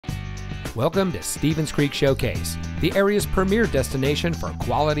Welcome to Stevens Creek Showcase, the area's premier destination for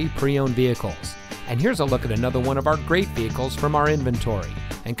quality pre-owned vehicles. And here's a look at another one of our great vehicles from our inventory,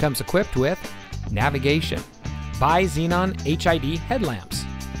 and comes equipped with navigation, bi-xenon HID headlamps,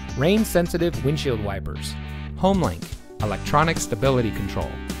 rain-sensitive windshield wipers, HomeLink, electronic stability control,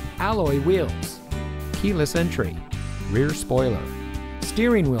 alloy wheels, keyless entry, rear spoiler,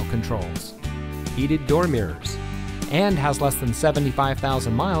 steering wheel controls, heated door mirrors, and has less than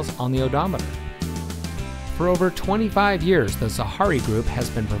 75,000 miles on the odometer. For over 25 years, the Zahari Group has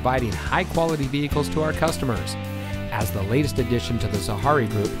been providing high-quality vehicles to our customers. As the latest addition to the Zahari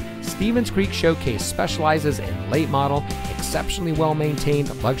Group, Stevens Creek Showcase specializes in late model, exceptionally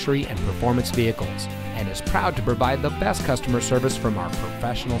well-maintained luxury and performance vehicles, and is proud to provide the best customer service from our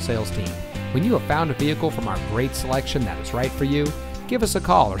professional sales team. When you have found a vehicle from our great selection that is right for you, give us a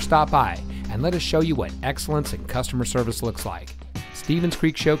call or stop by and let us show you what excellence in customer service looks like. Stevens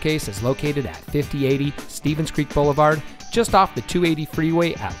Creek Showcase is located at 5080 Stevens Creek Boulevard, just off the 280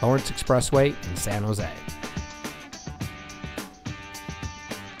 freeway at Lawrence Expressway in San Jose.